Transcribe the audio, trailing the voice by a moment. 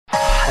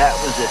That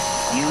was a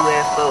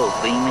UFO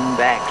beaming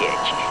back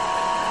at you.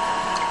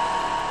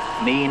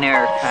 Me and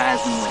Eric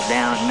Eisen was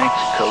down in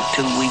Mexico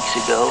 2 weeks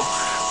ago.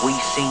 We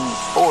seen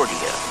 40 of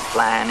them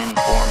flying in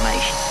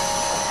formation.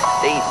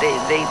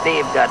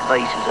 They've got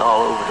bases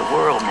all over the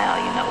world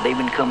now, you know. They've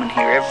been coming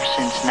here ever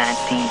since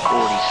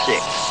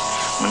 1946,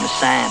 when the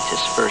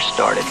scientists first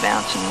started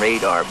bouncing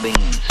radar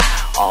beams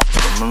off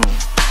the moon.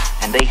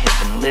 And they have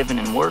been living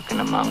and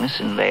working among us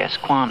in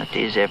vast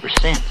quantities ever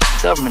since.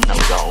 The government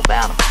knows all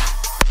about them.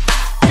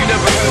 You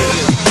never heard of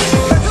this.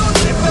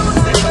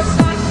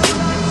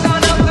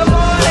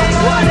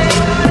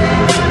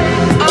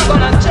 I'm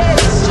gonna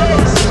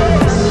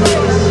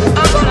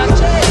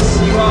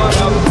chase you all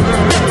over.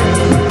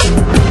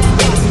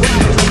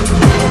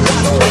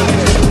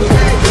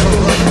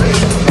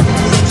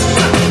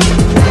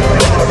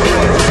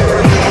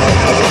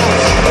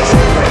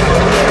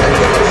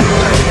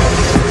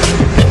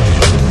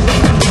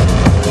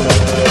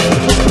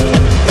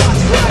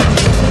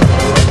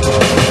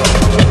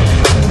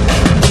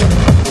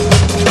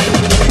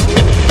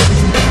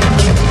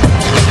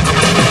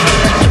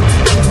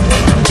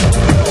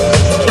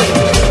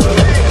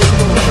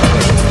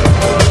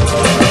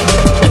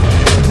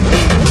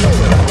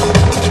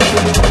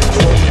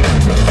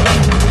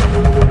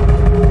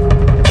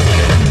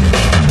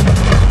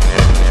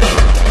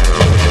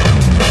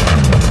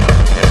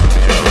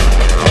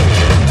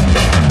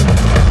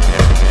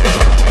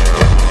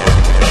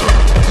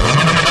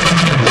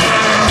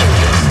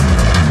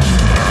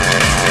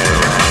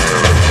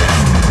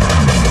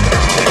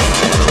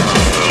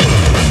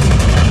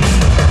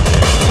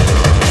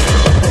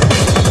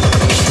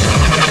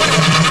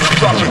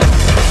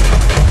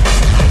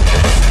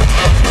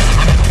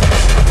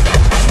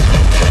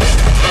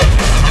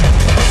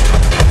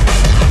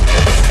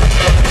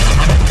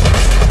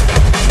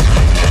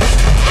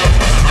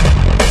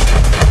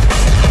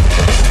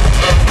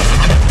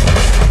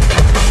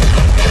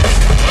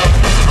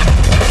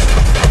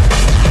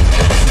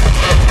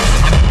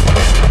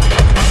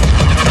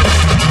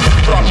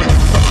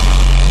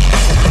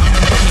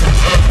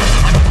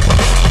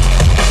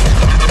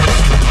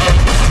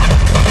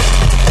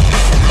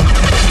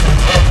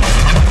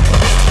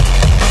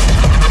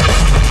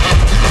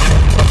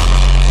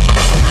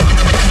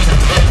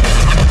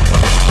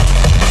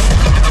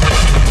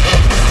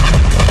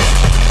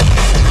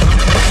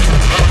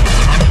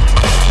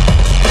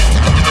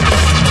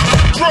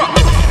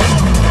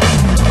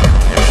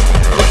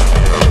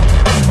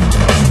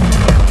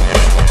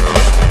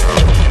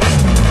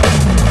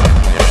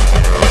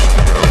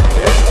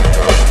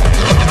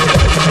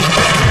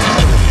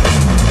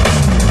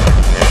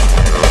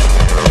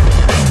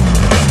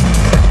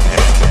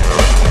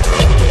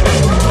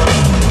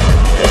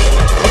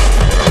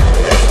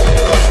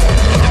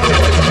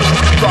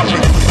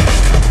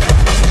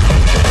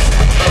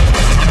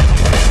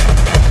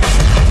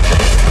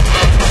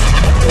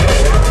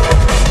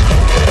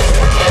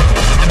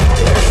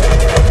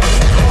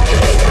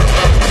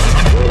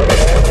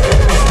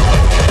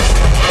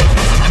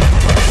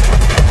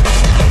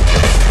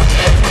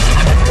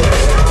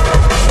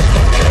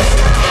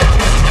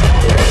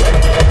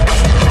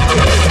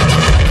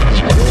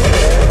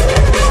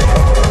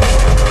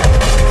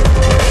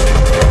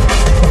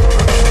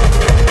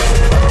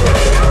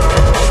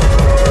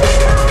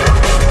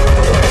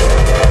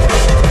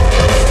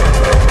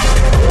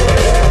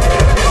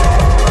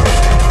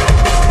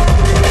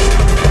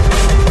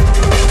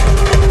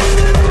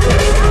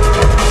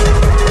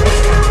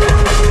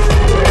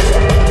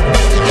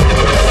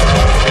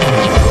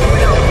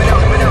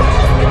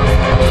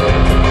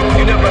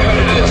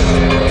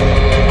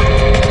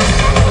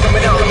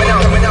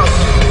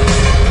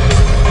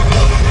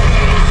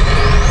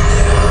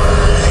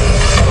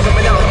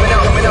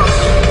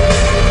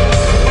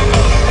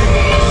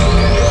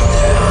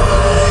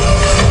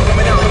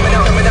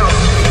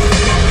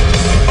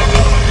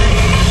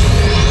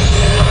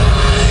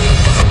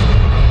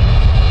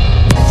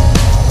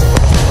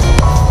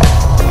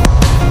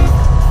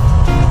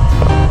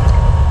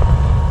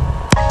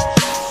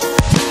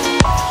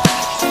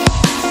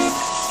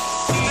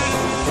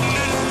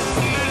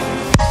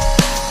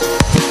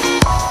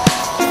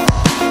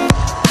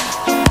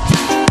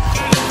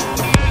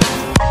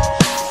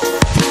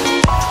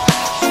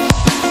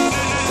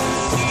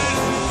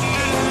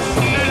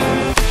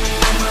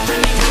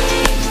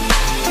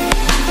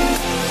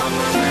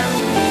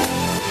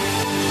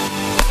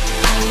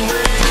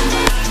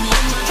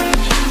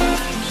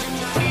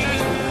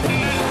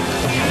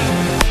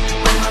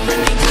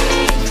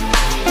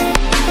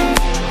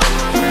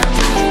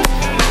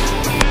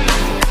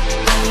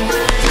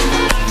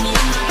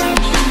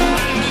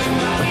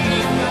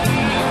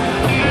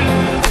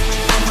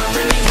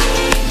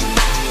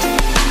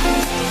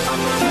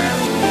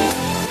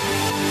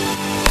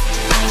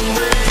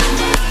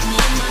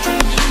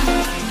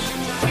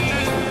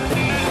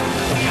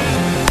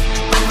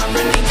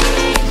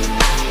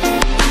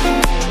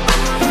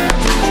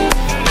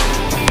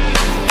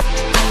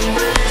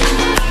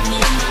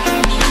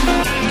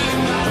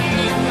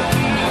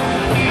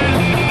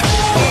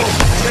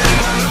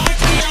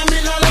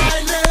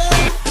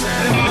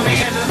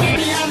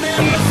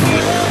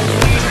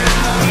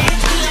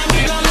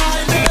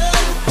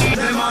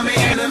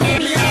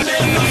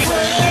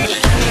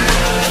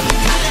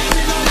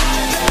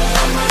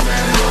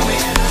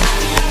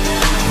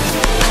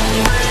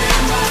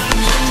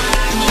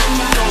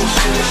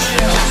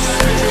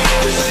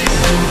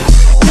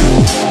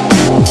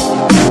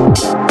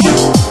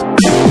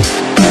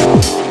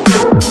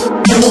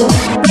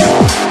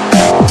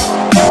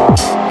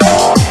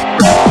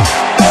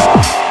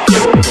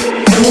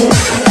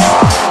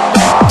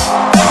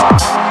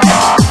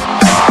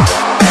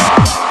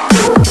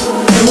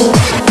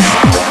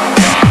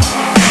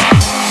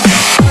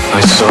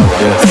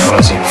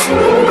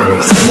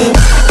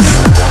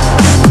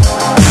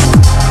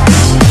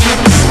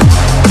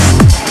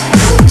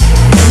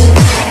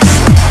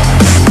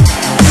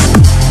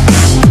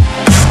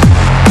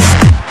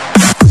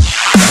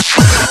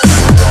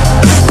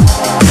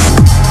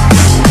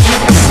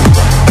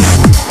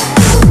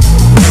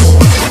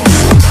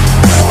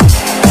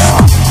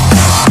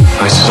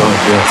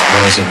 death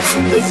rising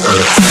from the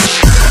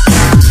earth.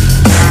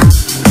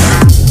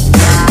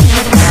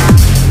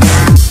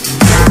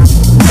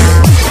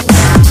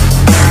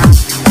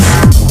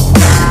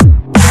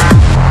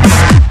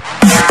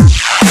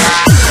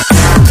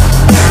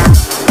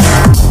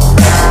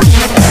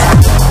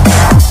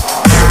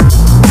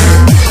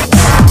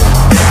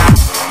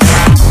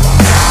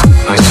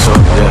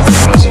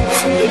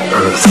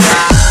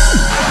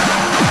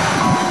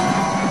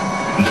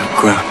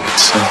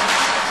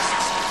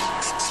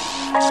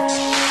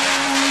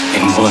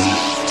 In one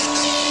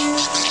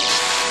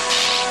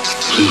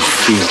blue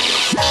field.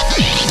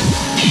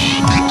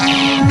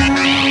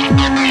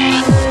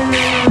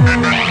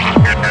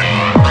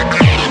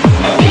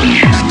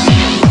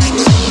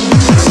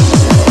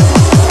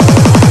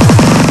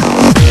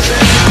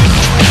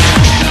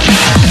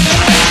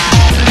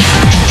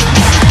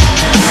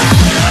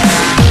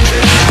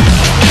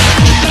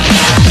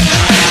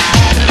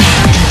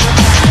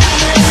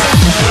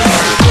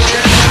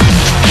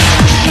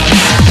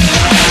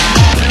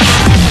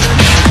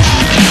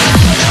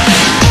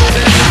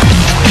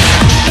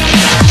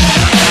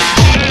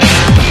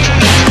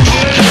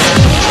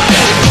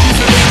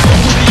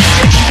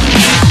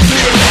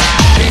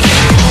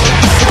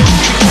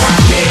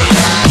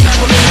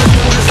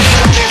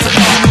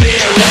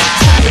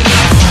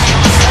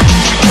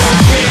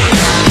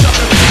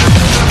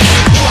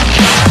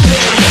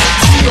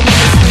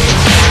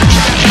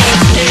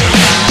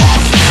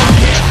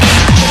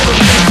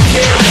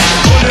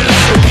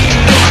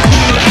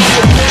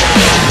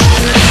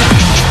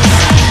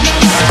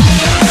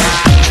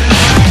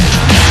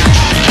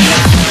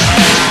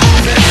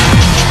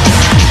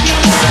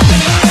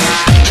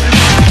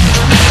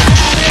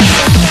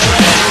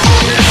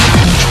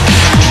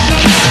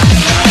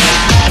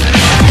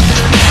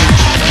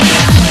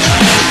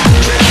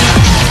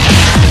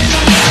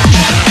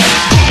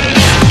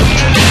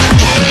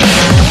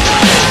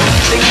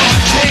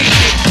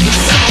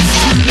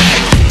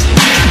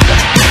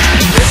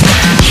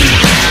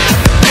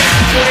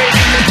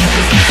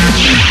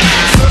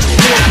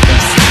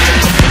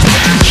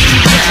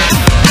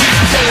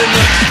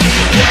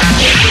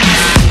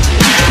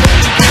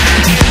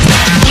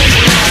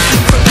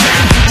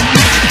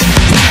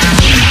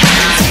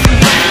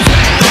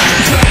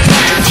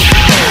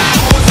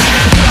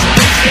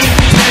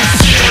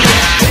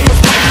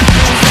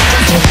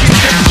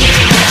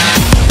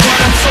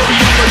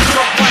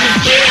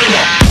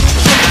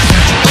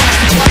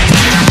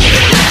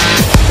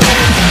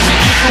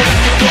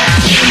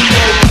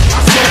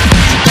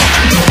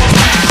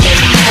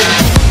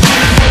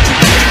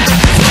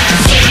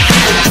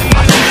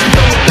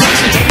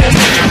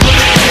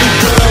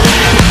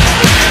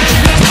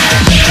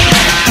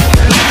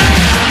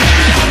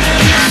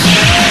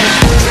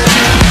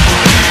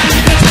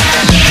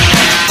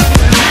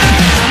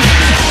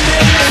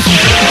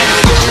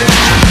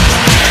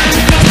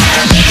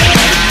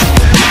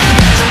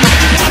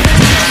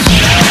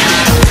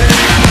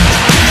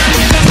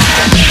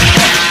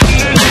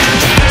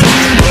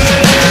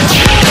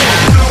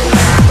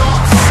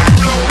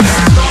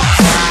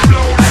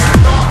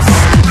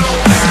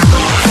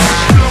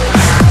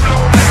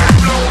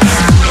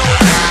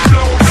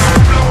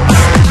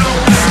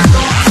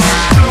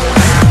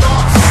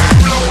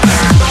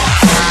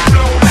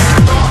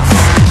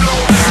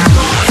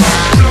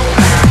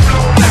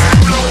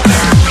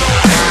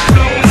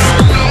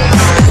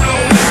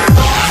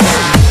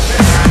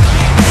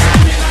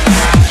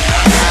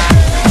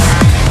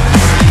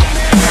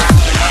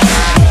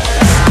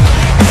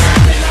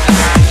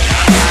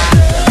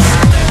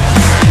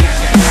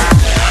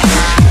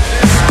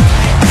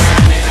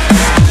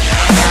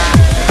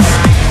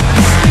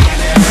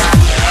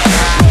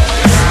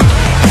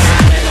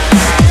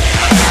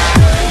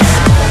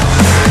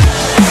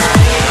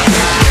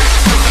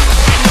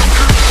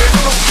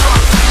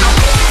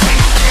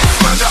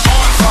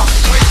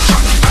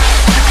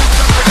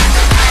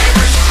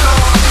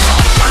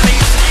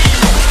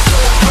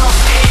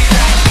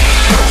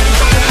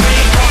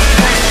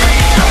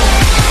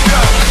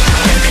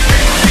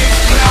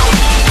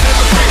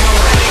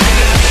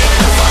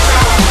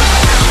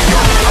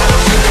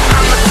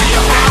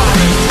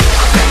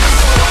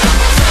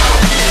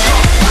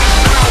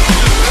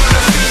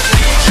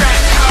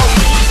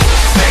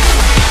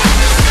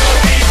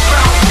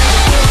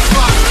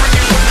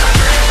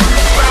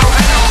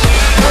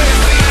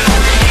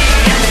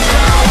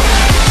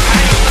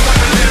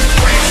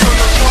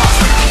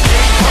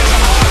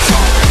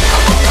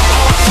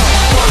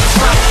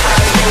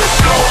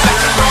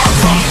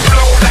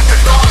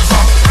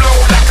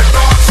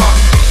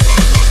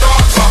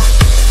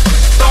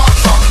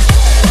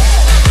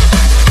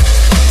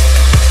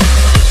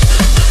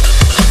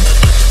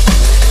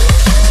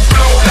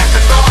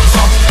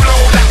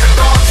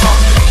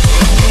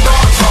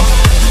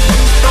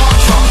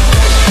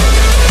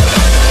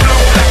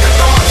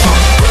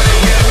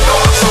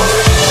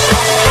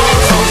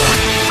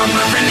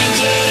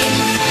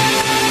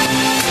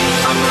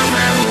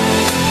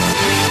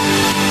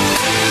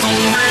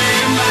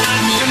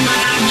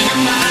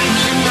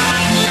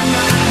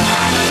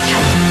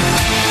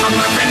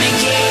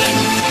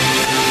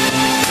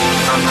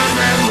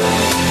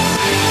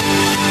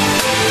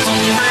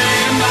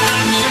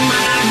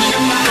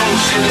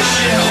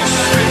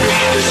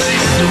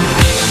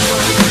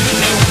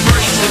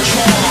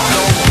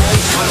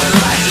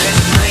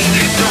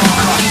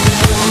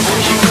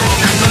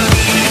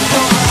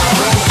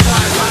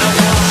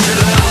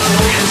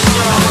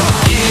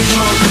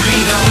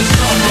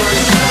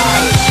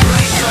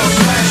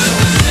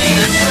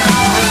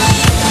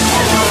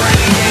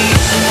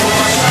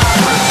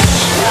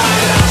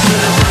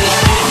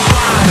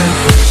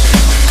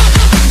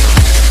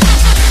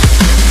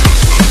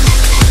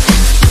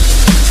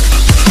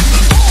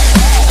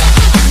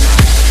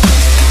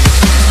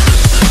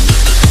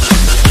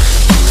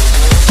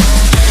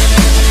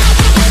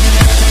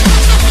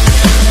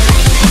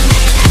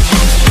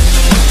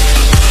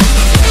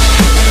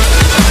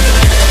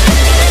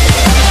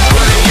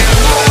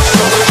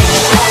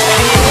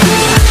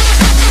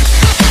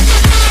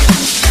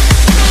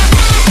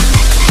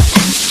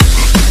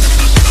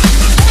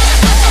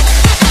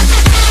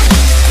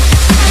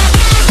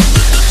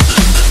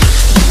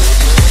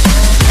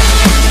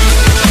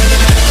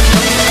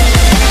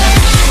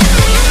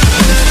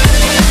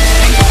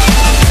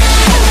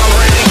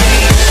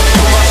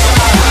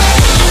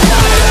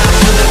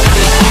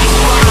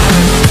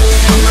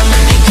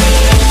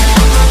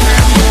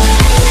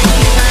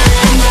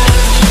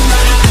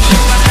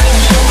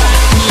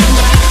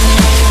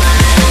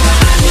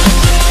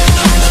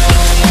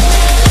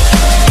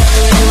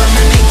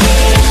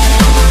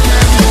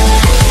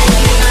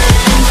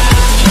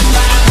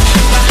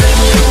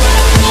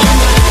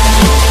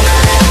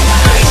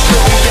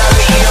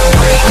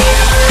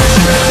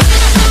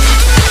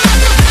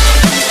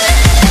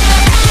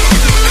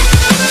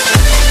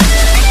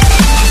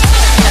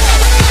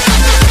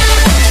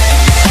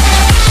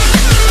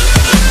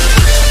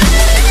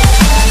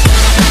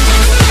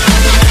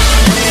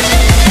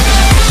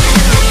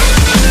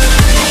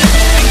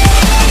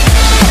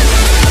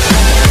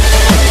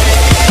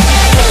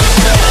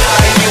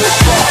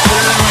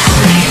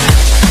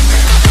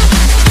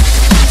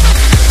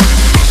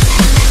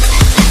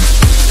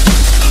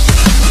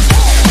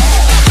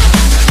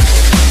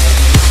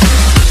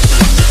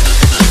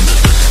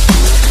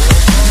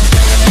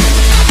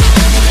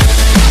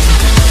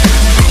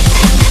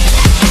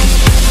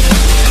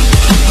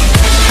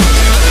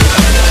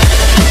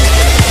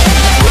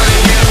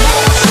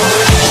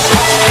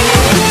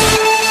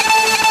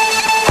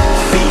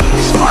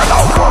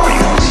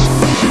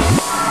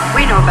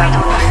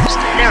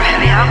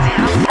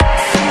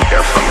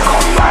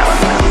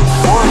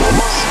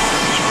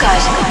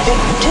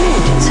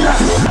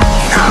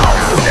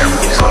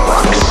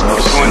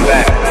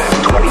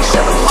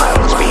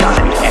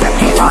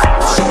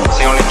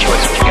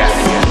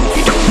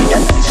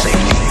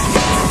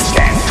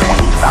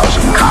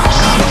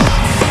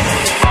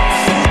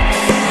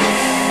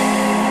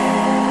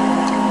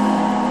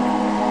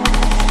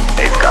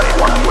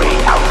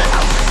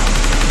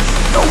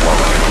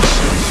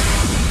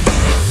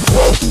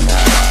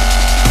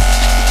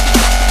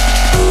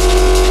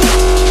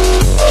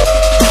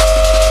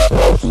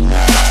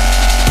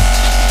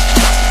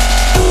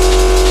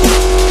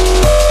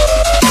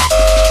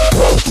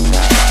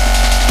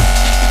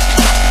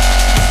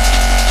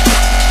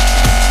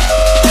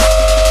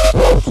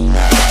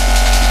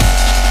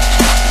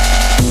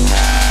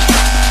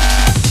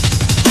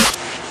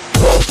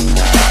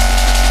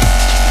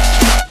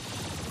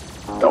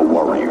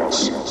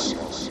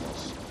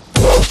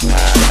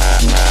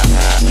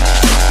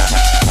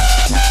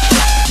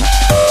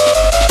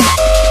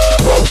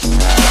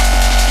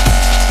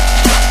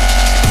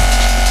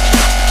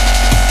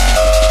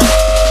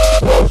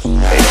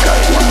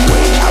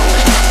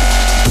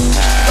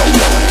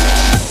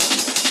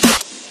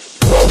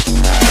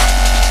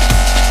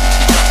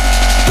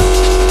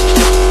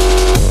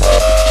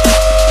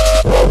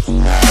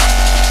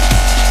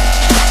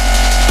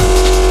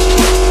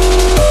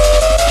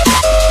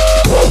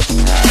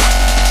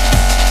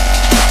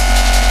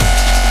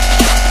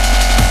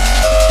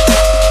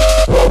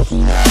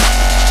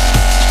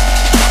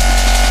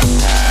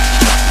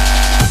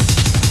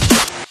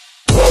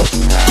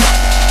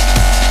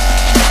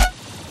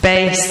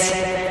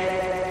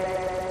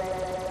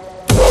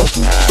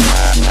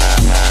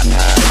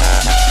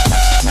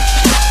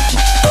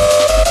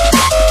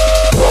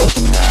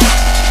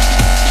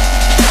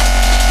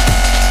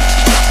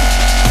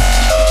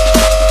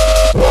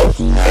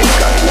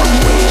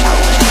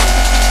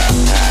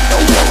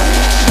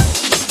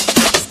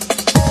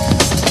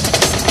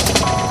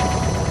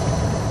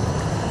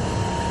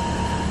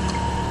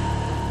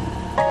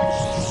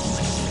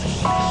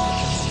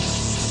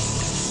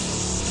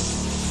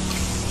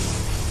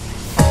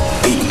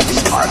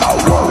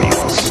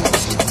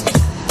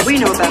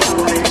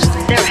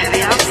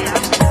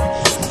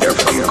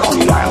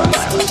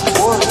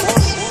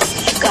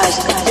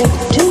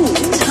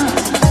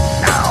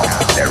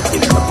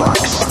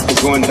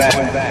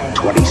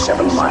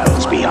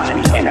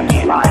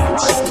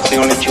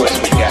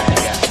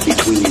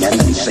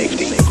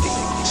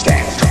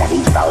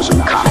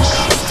 1,000 cops.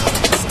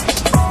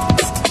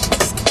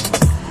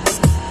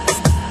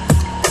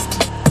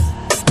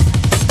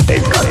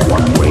 They've got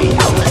one way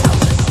out.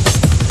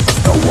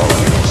 The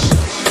warriors.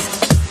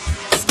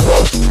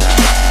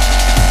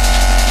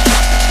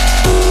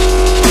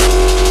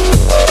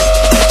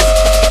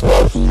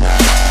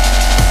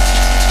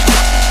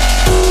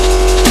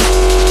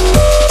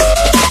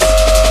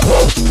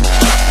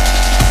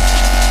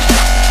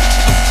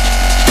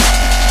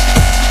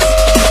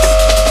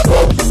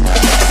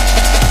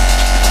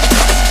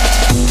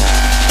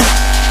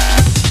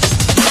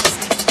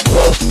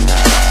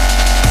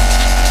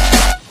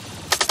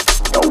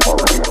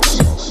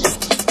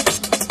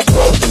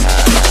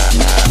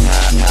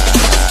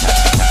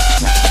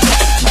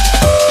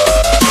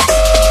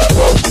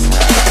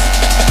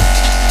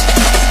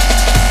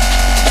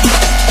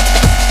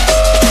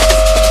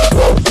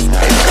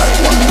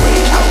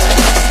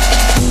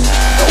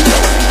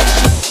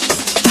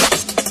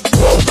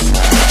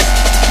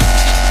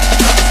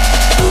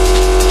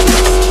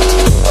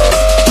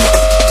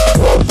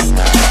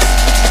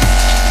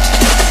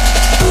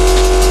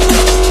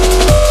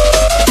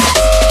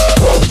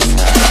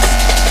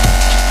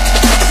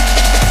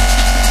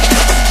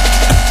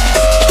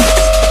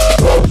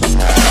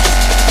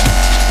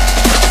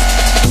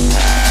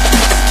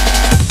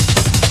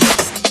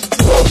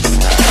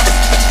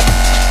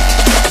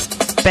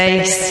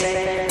 Bass.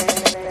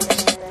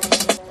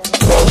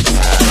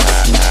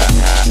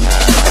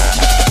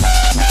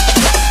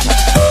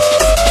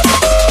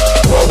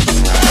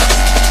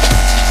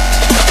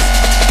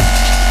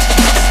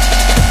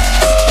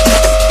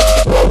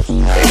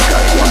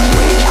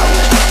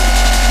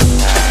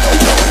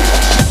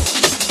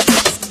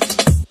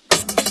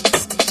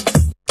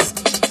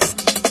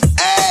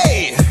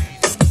 Hey!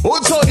 Who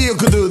told you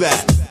could do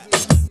that?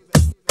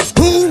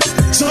 Who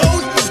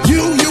told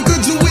you you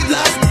could do it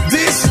like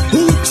this?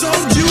 Who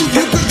told you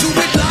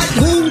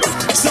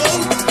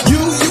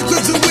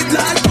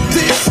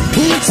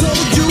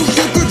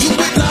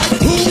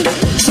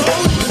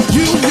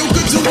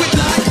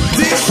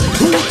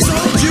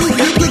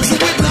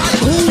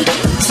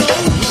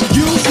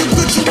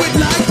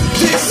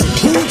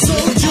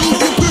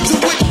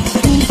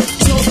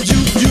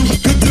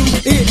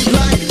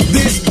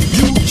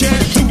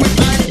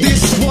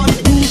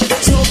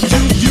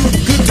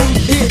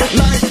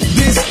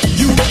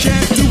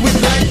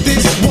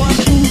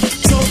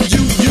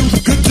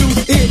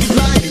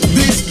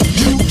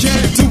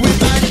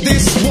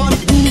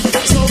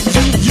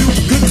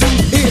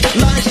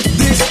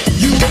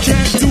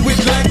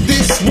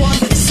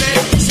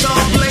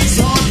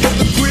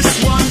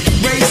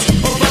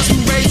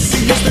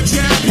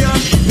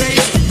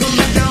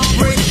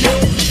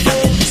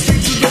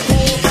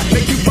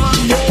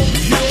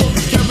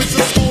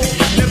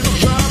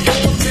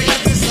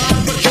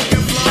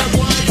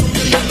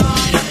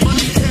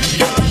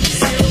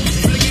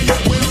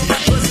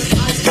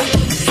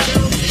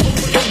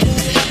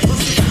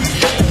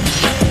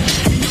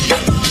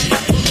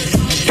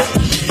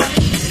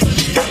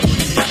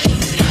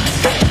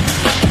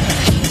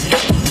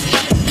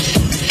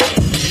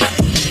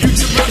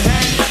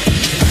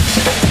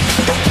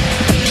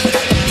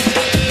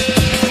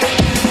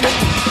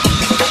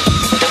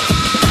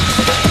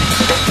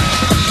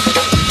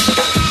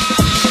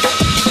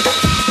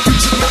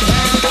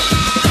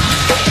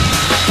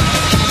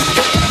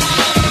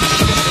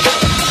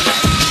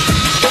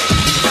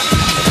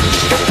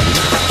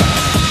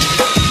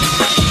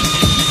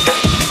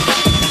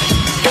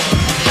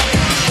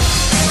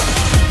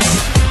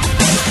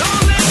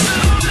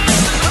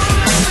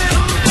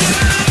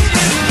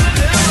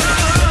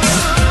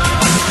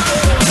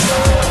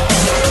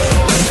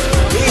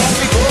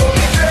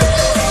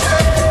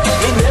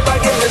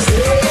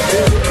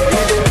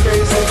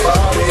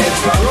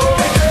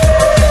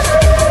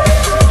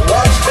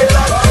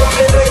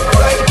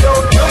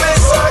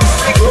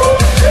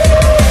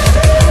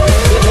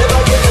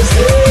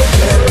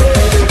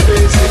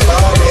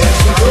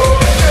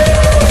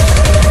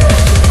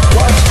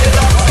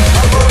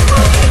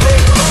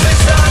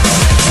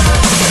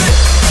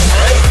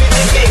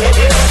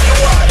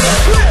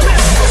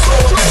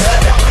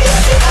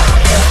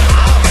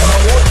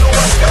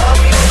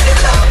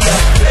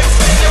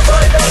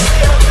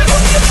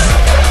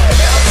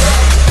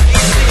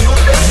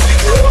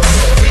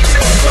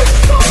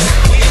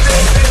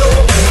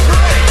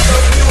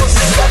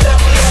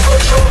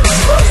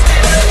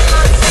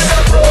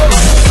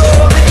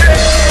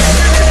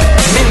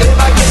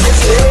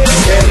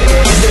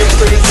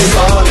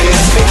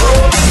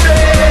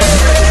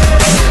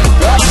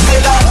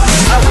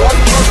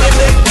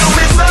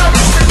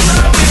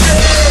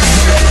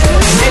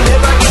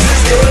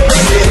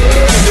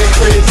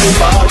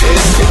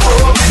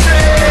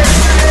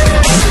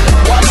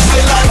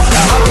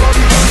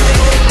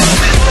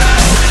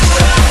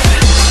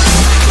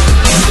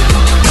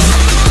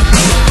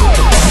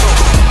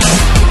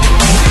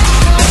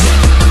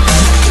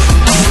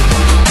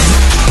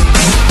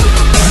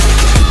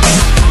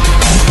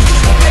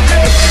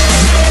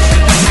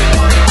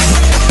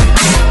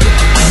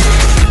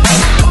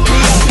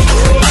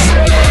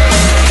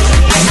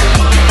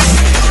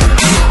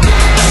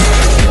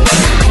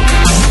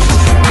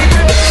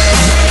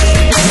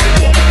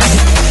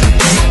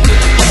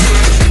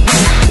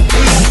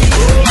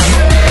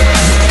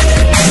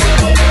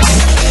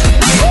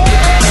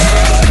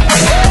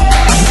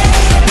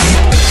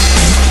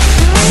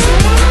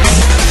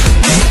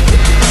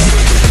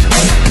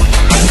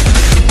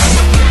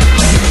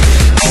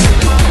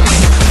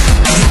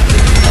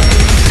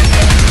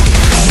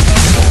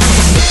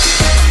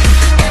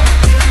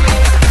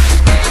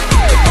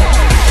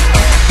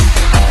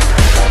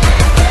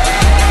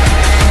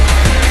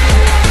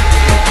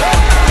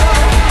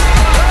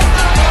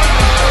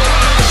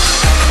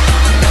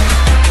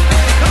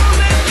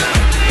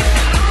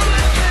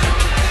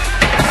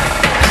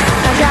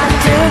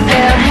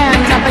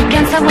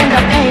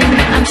window pane.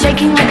 I'm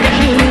shaking with the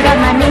heat of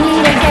my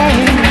need again.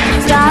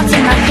 Starts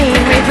in my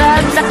feet,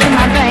 reverbs up to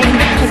my brain.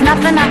 There's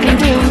nothing I can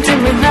do to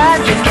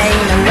reverse the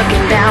gain. I'm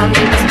looking down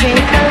to the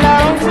street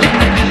below.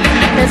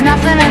 There's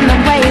nothing in the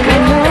way they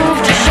move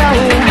to show.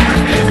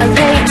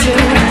 They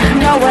too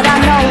know what I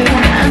know.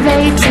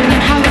 They too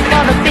hunger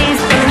for the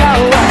beast below.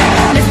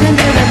 Listening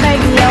to the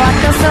radio, I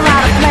feel so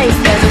out of place.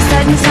 There's a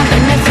certain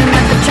something missing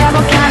that the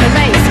trouble can't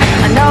erase.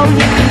 I know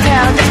you can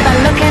tell just by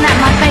looking at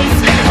my face.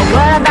 A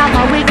word about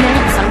my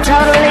weakness, I'm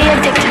totally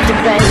addicted to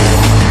bass.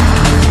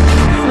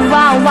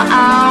 Wow,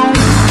 wow,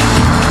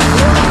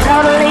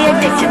 totally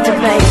addicted to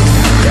bass.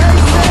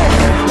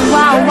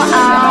 Wow,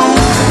 wow.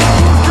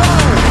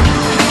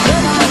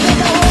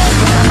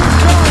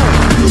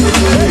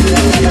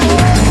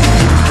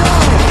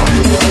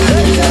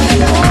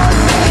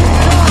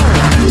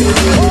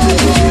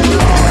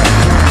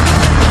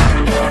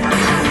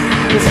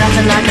 There's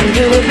nothing I can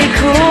do to be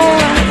cool.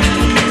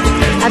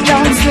 I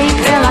don't sleep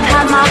till I've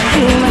had my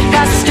fuel. It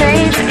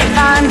frustrates if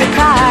I'm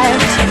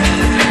deprived.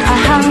 A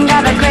hunger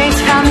that grates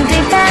from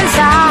deep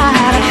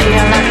inside. I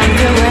feel like I'm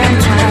doing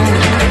time.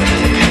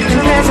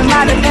 Imprisoned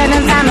by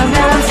dependence and the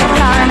villain's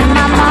decline. In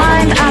my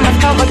mind, I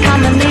must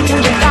overcome the need to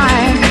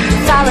define.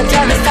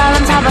 Solitary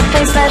silence of a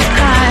faceless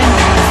crime.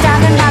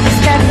 Standing by the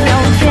stereo,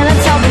 feeling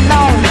so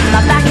alone.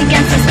 My back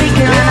against the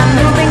speaker and I'm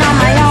moving on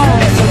my own.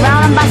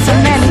 Surrounded by so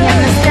many and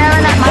they're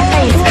staring at my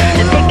face.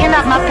 They're picking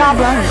up my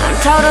problems. I'm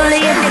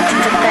totally addicted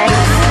to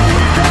bass.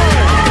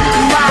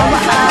 Wow,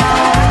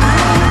 wow.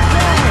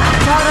 I'm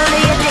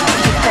totally addicted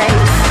to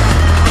bass.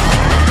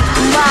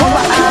 Wow,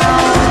 wow.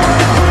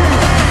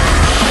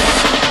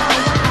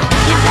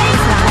 Your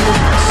bassline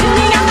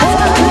shooting out my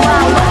phone.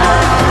 Wow,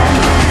 wow.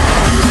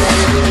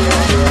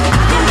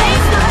 Your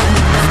bassline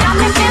has got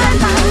me feeling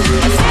fine.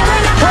 It's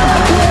feeling like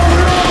home.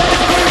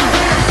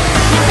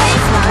 Your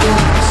bassline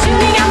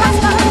shooting out my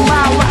phone.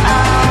 Wow, wow.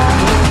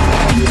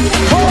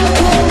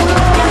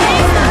 Your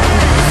bassline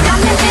has got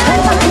me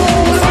feeling fine.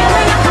 It's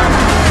feeling like home.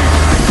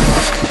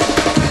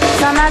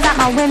 Sunrise at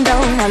my window,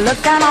 I look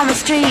down on the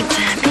street.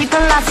 People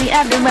I see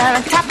everywhere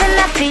are tapping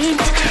their feet.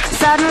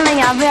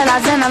 Suddenly I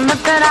realize in a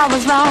look that I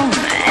was wrong.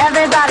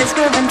 Everybody's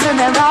grooving to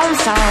their own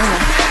song.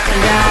 And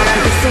down at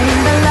the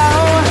scene below,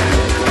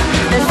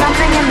 there's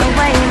something in the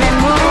way they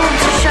move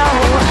to show.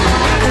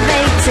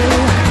 They too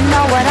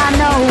know what I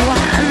know.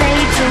 They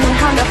too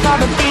hunger for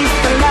the beast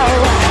below.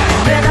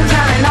 Rhythm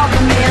turning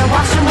over me to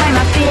wash away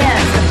my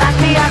fears. The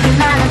factory of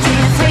humanity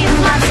is sweeten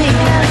my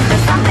tears.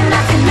 There's something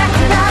that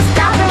connected us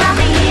down throughout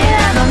the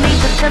years. No need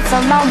to feel so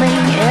lonely.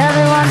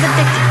 Everyone's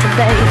addicted to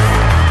bass.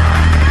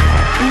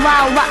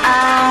 Wow,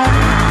 wow.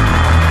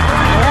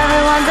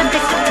 Everyone's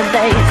addicted to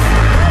bass.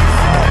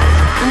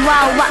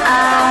 Wow,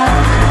 wow.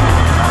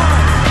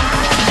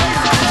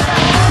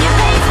 Your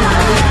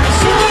bassline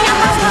shooting up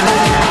my phone.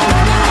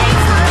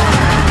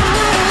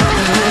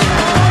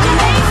 Your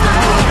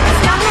bassline has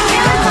got me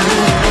feeling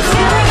fine. It's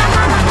feeling like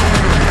my mind.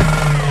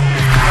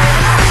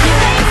 Your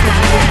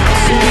bassline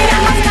shooting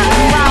up my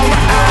phone. Wow,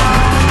 wow.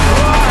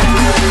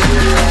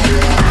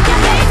 Your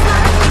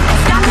bassline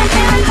has got me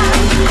feeling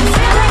fine. It's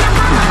feeling like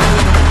my mind.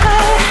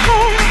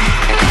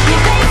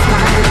 Your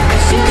bassline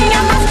shooting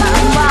up my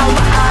phone. Wow,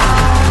 wow.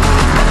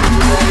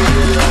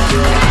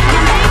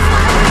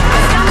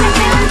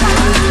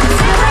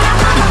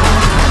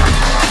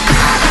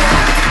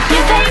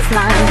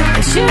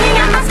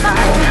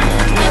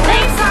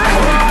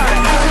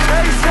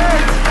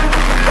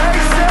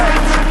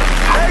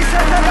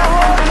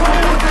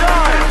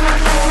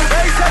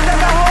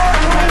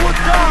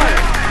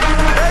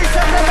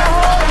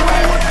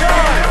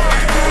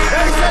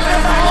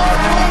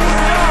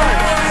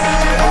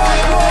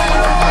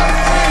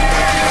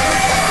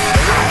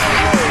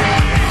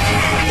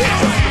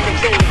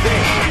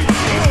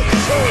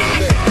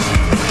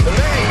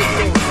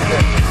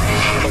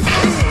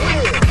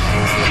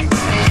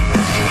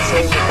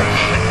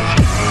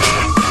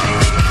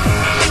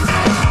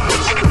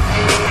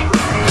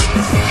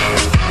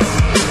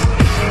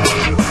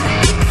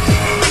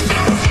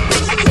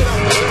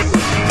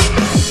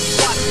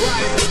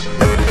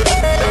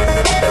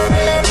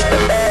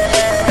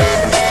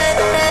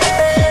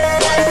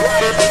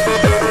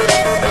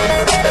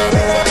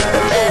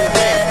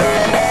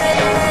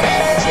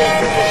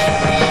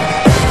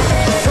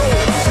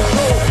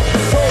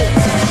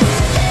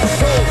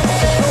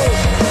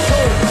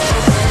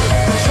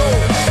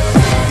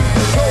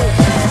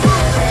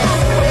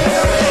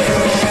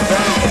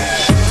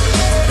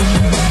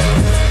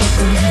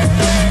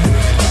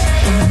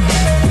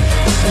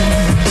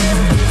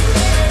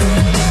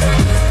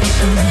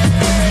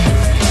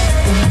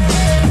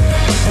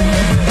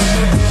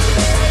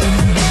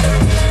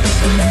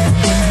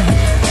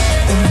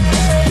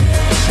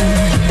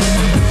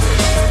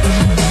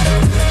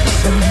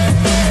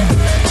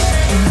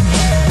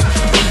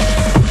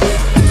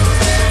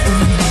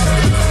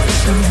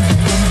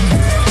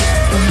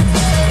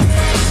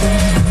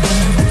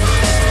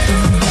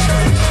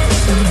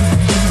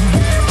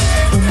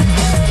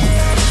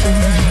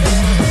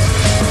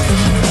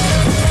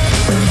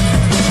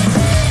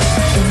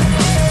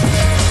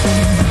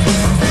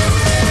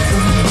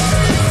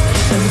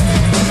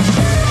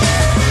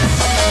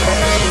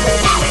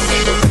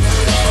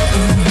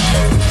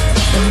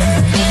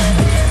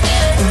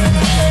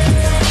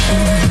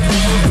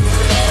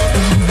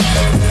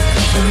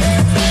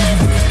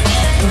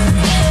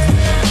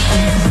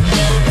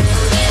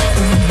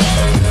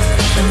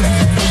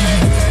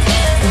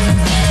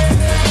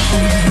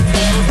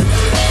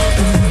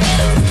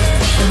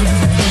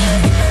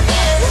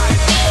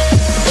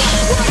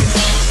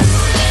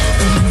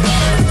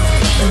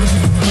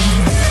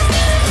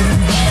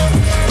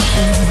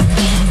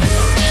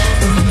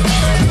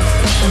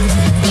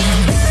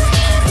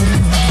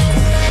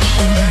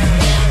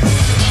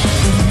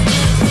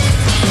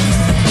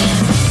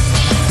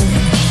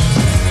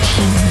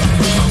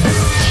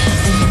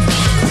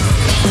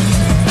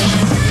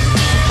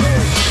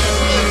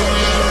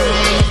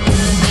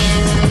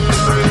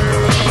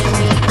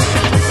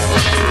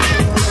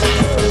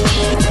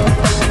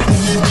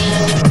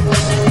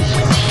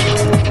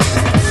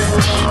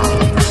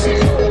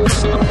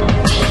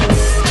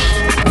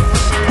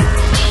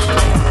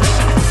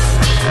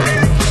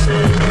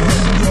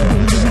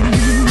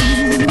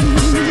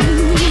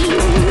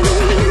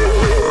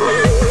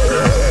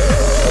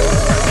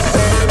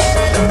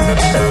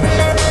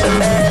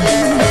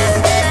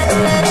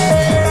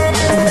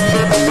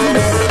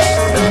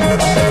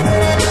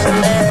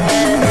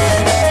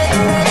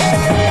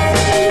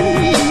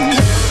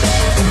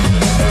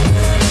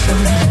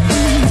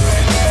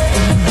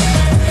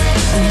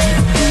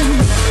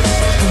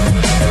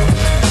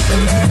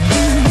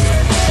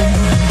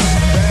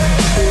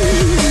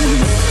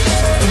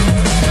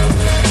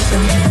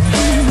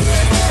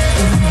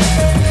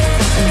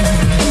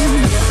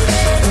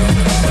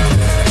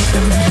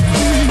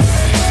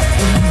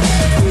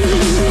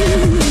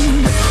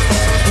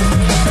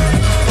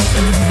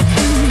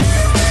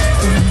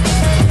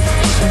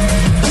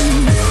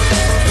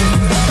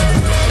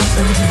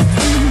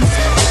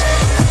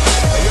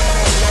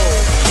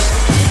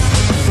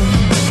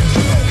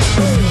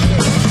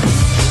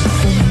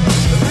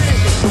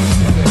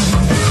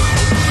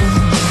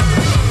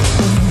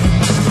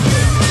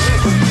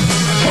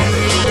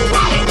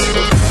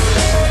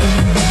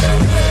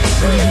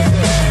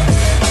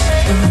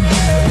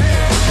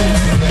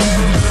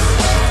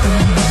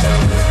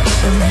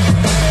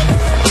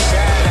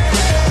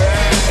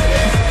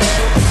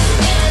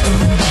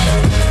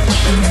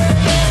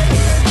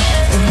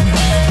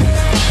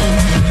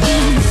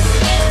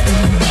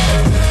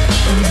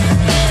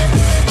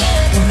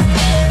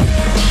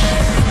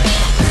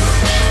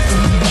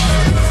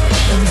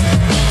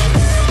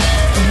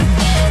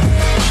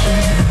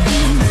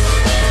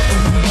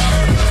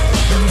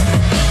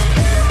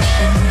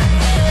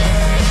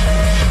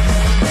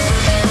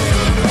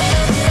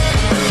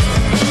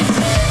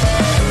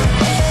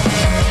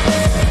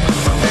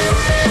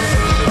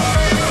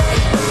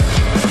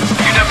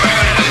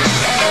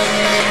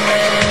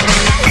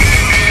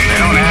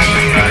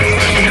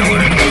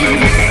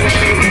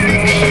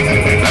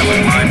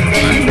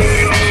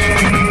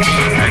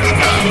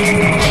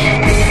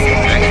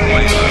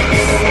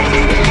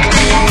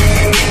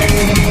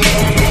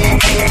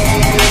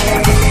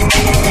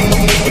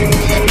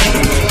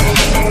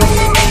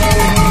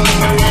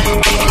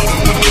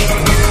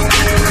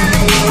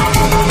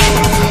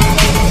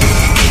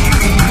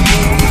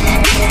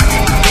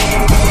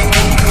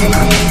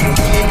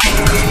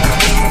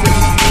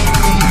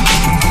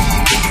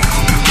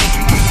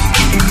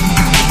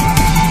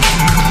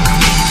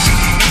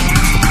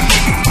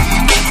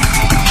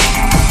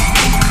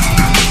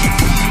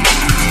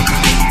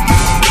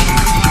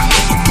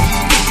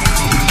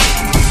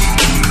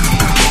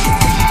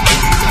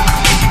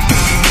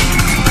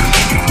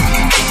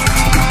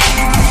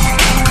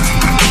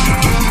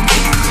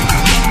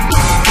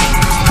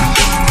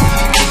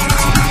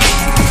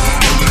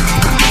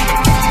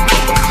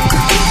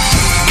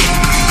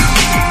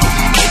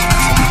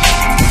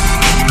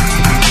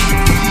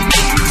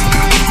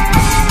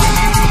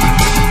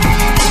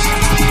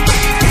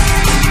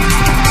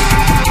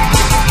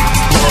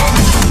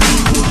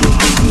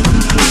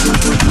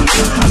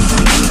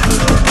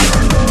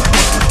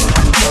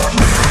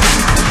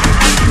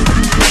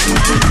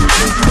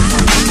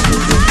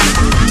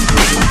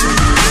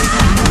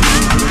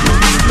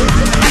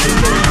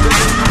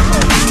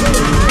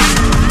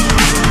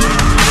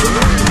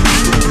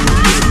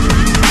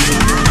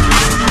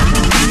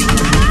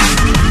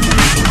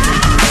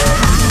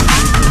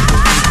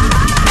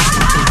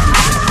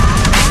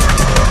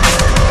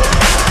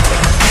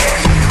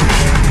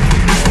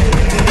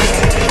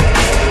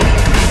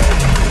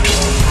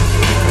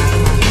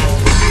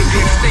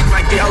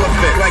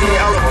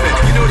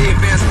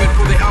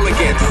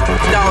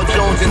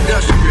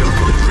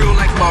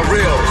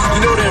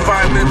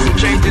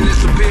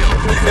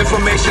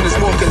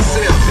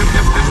 concealed.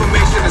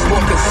 Information is more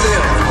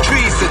concealed.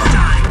 Trees that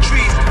die.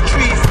 Trees that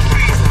die.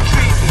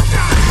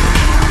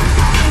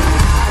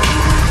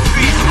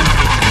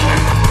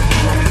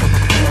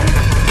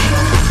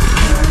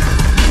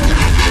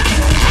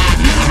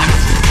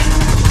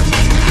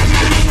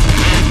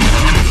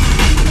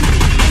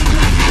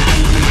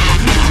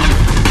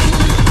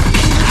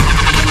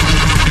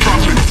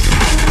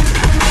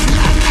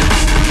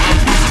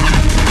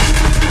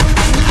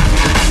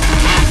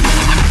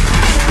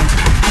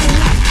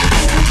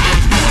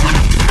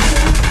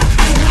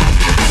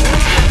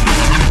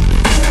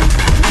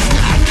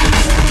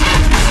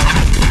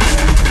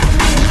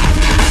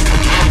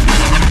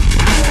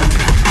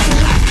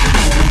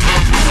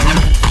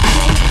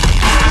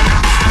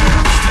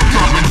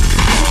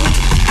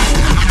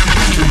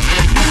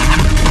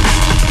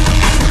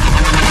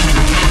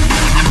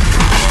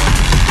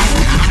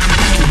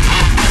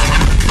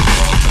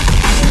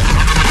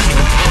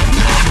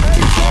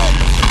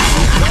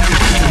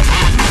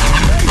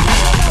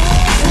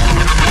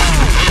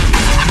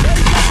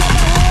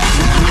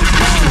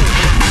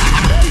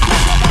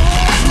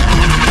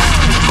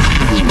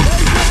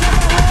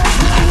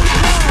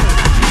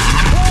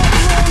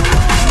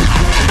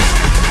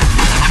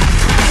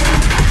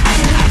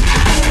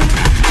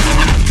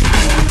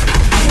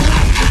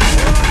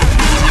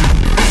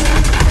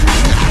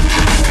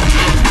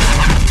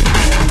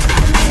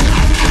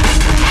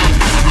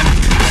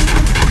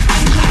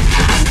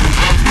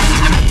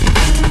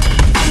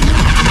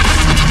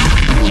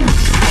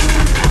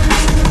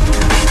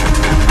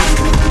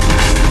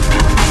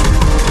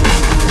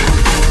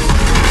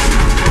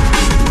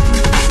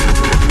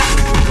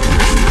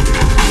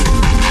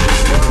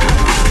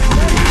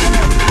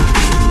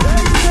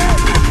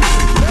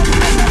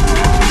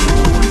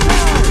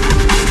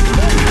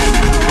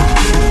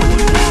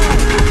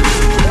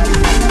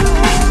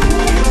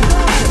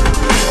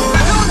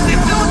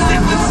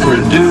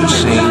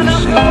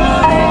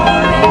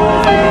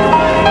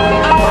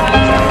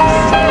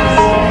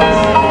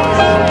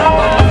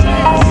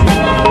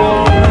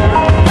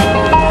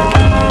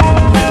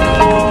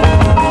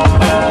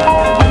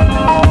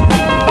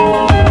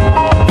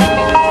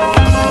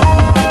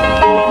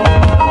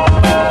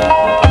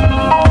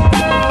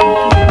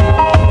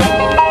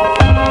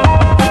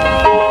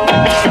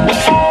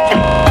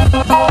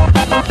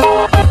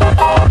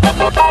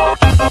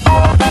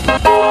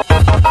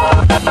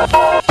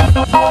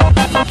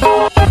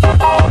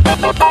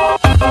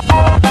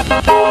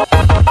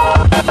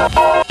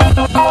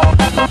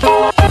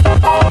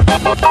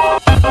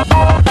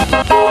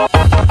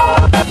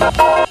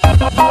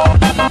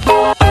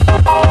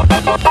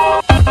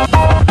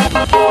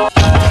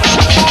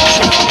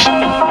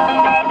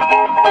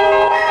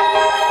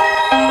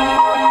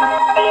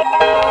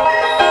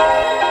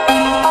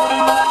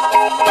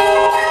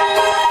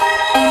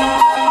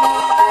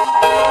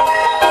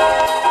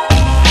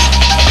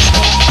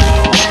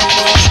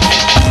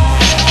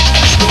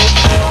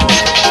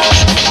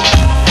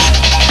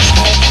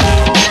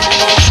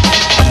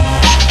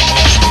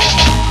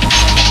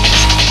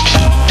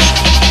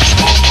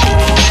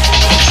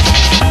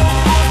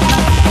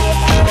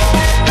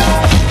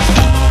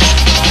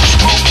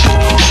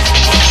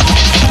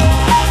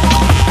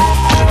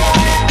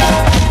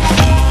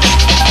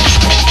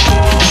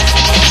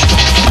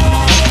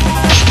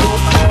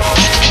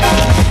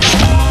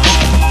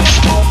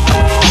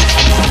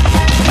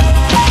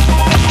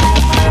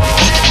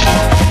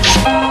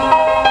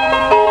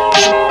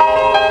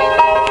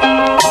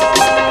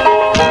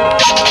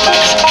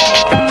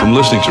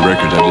 listening to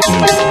records, I just knew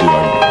what to do.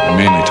 I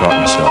mainly taught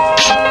myself.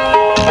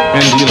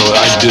 And, you know,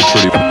 I did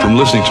from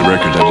listening to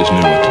records, I just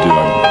knew what to do.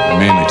 I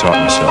mainly taught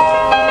myself.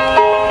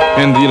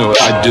 And, you know,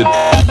 I did...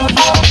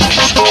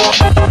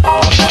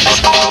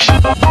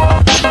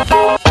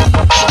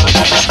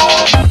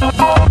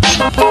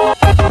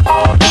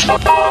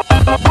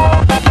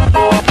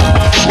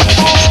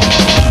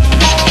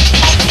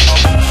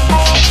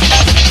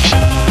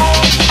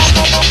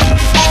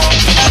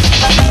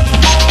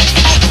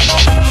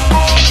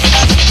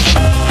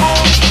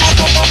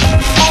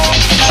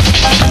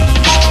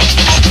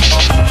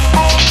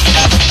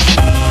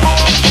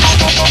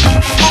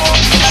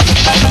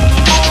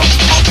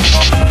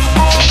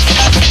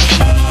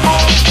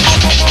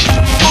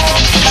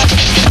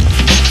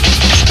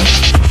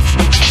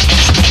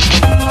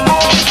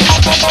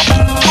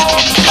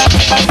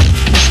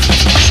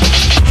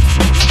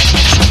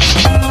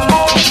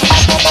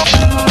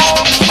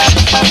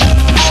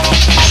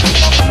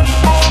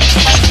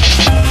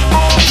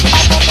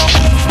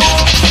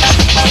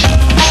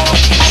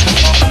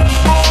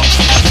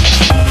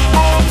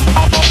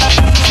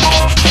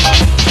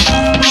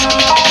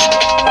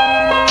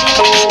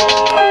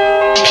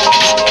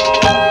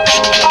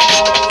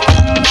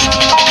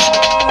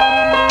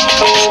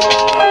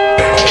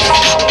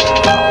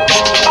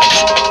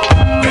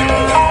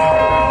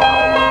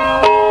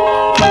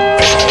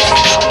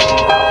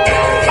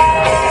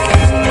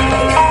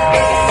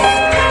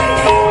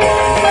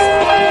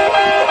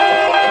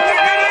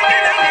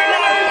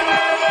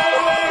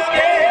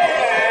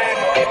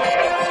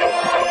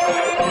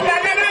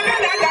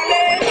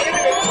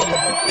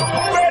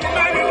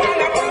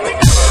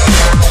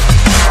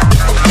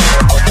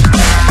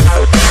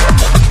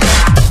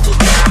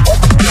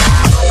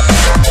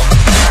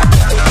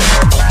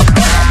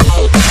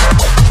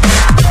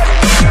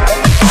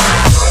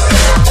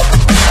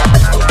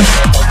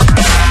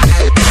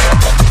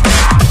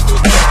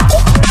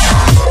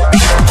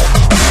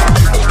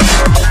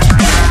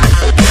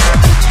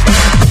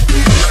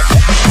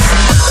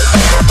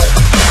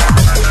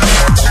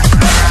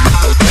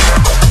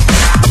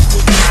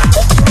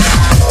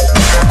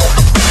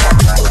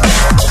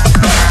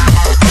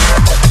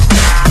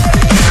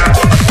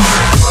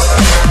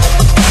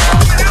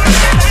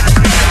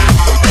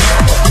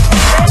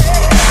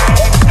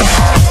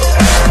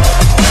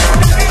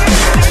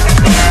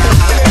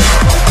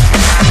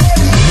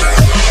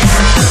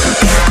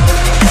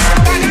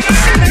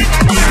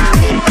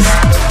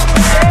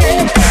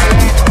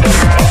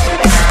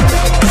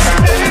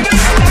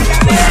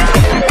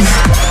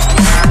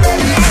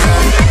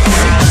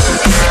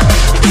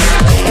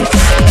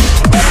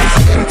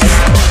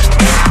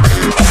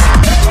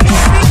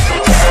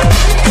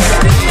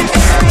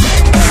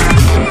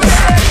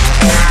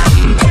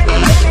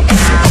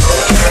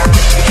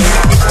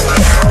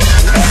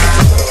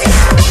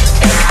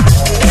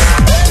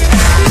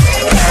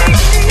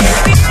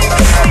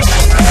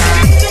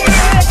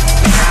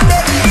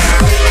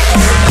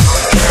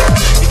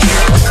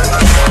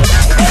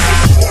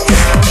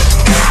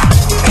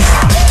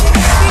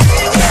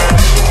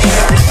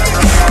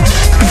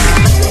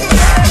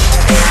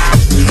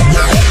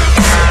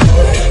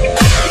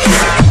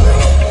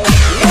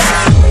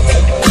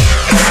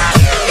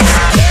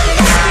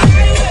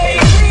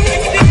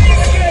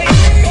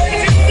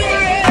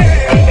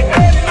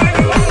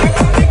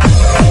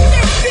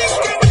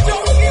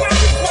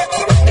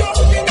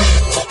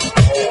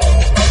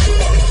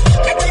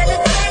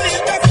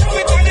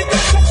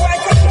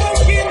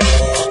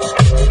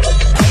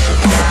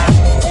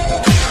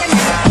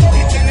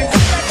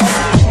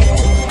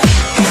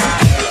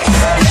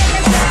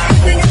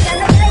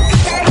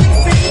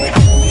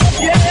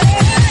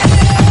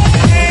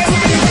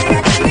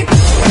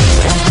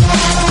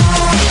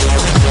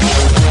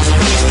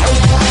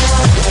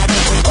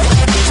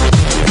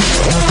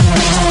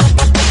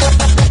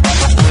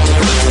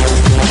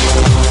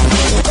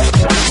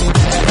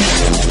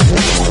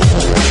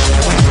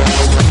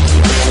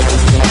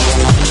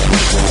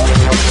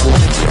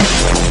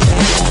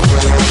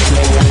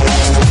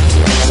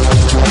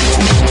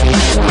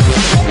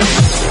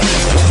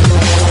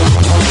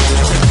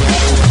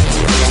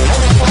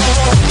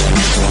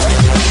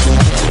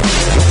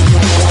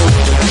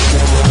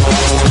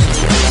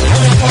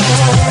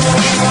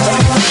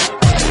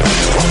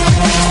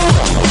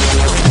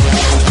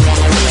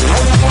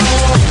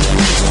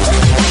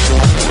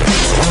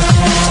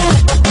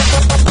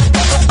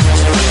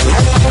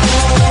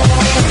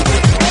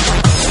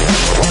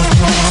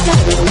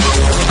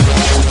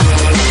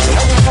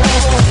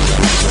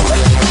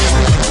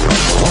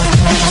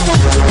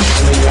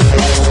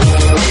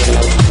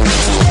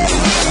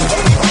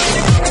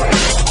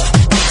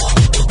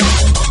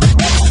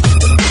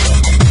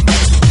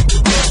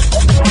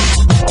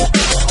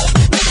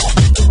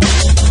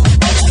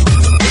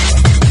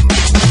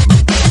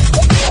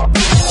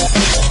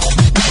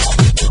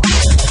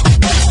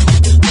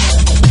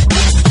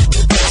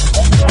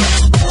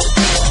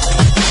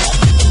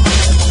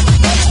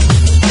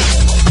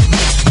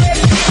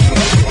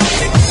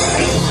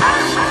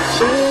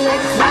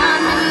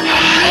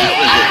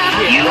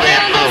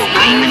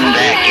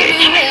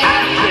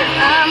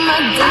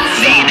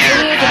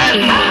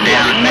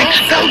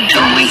 so